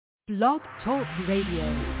Blog Talk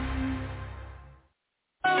Radio.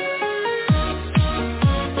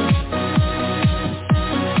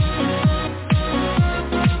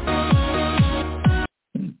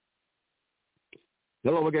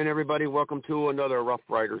 Hello again, everybody. Welcome to another Rough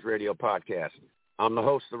Riders Radio podcast. I'm the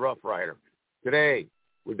host, the Rough Rider. Today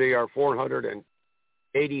would be our 483rd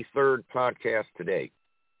podcast today,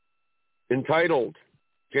 entitled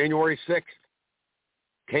January 6th,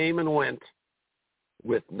 Came and Went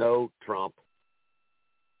with No Trump.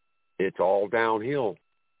 It's all downhill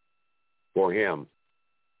for him.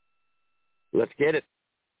 Let's get it.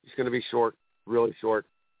 It's going to be short, really short.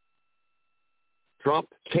 Trump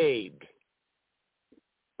caved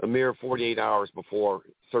a mere 48 hours before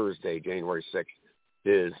Thursday, January 6th,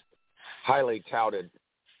 his highly touted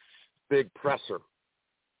big press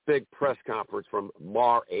conference from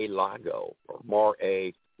Mar-a-Lago, or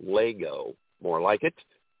Mar-a-Lago, more like it.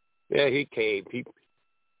 Yeah, he caved.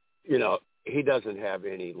 He doesn't have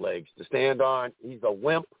any legs to stand on. He's a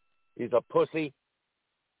wimp. He's a pussy.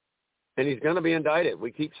 And he's going to be indicted.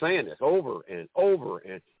 We keep saying this over and over,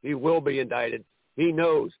 and he will be indicted. He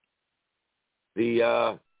knows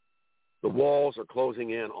the walls are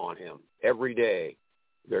closing in on him. Every day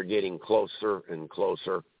they're getting closer and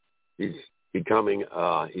closer. He's becoming,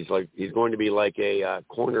 he's going to be like a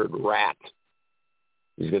cornered rat.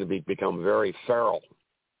 He's going to become very feral.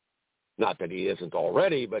 Not that he isn't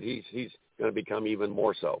already, but he's going to become even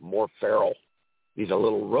more so, more feral. He's a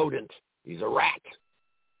little rodent. He's a rat.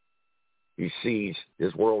 He sees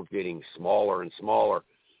his world getting smaller and smaller.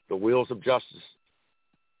 The wheels of justice,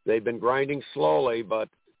 they've been grinding slowly, but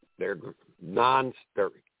they're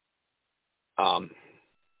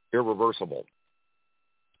irreversible.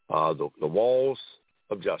 The walls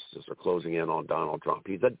of justice are closing in on Donald Trump.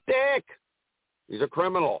 He's a dick. He's a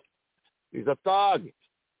criminal. He's a thug.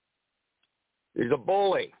 He's a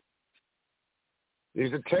bully.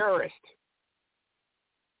 He's a terrorist.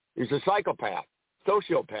 He's a psychopath,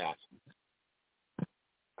 sociopath.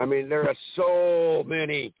 I mean, there are so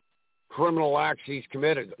many criminal acts he's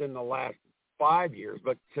committed in the last 5 years,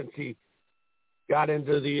 but since he got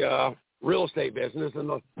into the real estate business in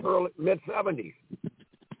the mid-70s,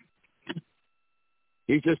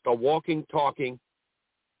 he's just a walking, talking,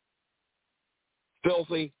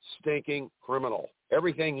 filthy, stinking criminal.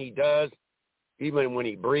 Everything he does, even when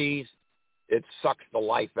he breathes, it sucks the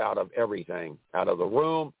life out of everything, out of the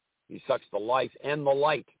room. He sucks the life and the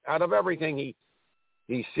light out of everything he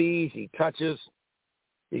sees, he touches,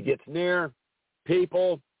 he gets near,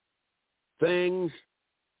 people, things,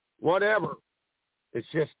 whatever. It's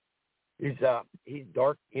just, he's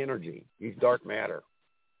dark energy. He's dark matter.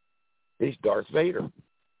 He's Darth Vader.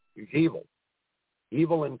 He's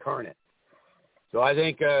evil incarnate. So I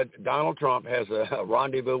think Donald Trump has a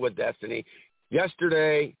rendezvous with destiny.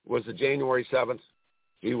 Yesterday was the January 7th.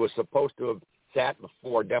 He was supposed to have sat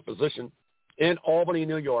before deposition in Albany,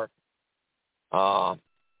 New York,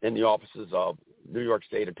 in the offices of New York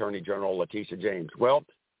State Attorney General Letitia James. Well,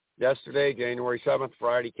 yesterday, January 7th,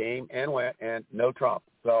 Friday came and went, and no Trump.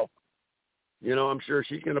 So, I'm sure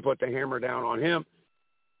she's going to put the hammer down on him.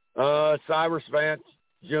 Cyrus Vance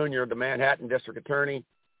Jr., the Manhattan District Attorney,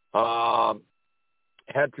 had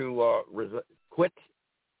to quit,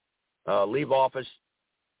 leave office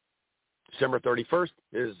December 31st.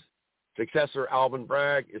 His successor, Alvin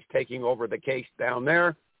Bragg, is taking over the case down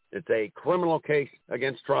there. It's a criminal case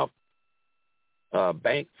against Trump.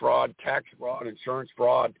 Bank fraud, tax fraud, insurance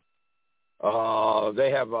fraud.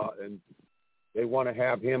 They want to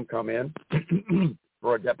have him come in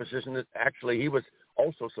for a deposition. Actually, he was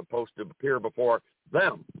also supposed to appear before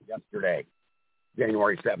them yesterday,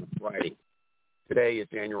 January 7th, Friday. Today is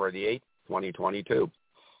January the 8th, 2022.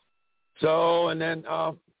 So, and then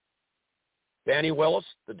Danny Willis,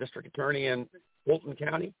 the district attorney in Fulton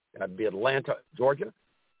County, that'd be Atlanta, Georgia.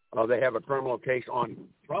 They have a criminal case on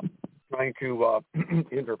Trump trying to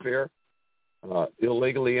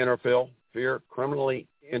illegally interfere, criminally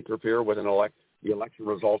interfere with the election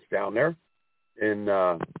results down there in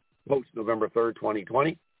post-November 3rd,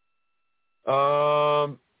 2020.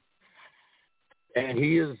 And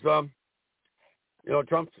he is,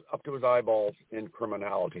 Trump's up to his eyeballs in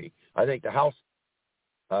criminality. I think the House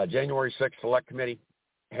January 6th Select Committee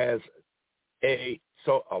has a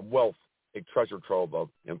treasure trove of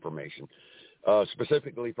information,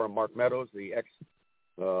 specifically from Mark Meadows, the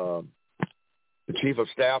chief of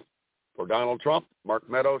staff for Donald Trump. Mark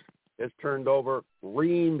Meadows has turned over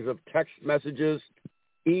reams of text messages,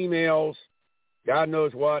 emails, God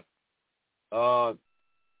knows what.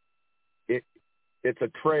 It's a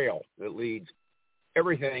trail that leads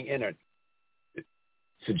everything in it. It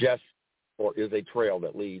suggests or is a trail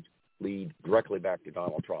that leads lead directly back to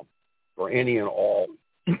Donald Trump for any and all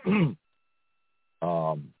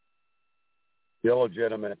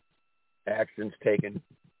illegitimate actions taken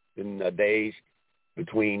in the days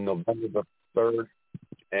between November the 3rd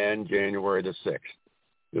and January the 6th.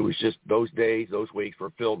 It was just those days, those weeks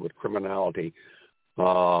were filled with criminality,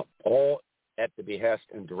 all at the behest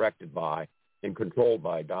and directed by and controlled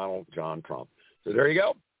by Donald John Trump. So there you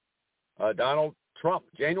go. Donald Trump,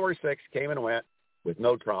 January 6th, came and went with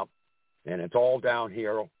no Trump, and it's all down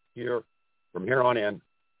here from here on in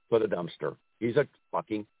for the dumpster. He's a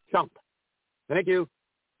fucking chump. Thank you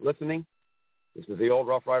for listening. This is the old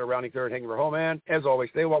Rough Rider rounding third, hanging for home, man. As always,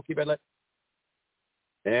 stay well, keep it lit.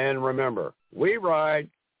 And remember, we ride,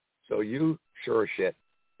 so you sure as shit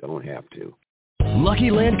don't have to.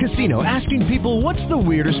 Lucky Land Casino, asking people, what's the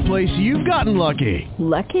weirdest place you've gotten lucky?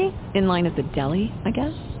 Lucky? In line at the deli, I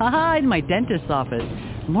guess? Aha, in my dentist's office.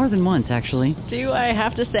 More than once, actually. Do I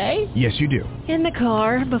have to say? Yes, you do. In the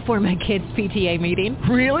car before my kids' PTA meeting.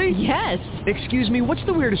 Really? Yes. Excuse me, what's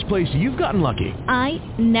the weirdest place you've gotten lucky? I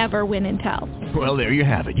never win and tell. Well, there you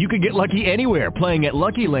have it. You can get lucky anywhere, playing at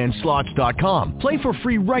LuckyLandSlots.com. Play for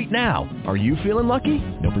free right now. Are you feeling lucky?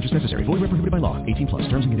 No purchase necessary. Void where prohibited by law. 18+.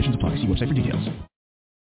 Terms and conditions apply. See website for details.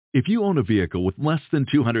 If you own a vehicle with less than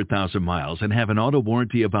 200,000 miles and have an auto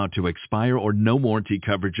warranty about to expire or no warranty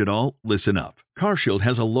coverage at all, listen up. CarShield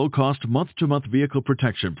has a low-cost month-to-month vehicle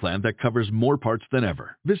protection plan that covers more parts than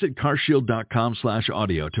ever. Visit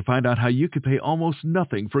carshield.com/audio to find out how you could pay almost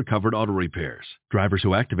nothing for covered auto repairs. Drivers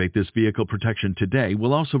who activate this vehicle protection today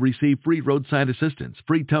will also receive free roadside assistance,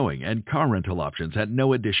 free towing, and car rental options at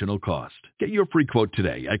no additional cost. Get your free quote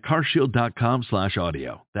today at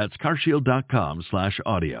carshield.com/audio. That's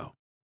carshield.com/audio.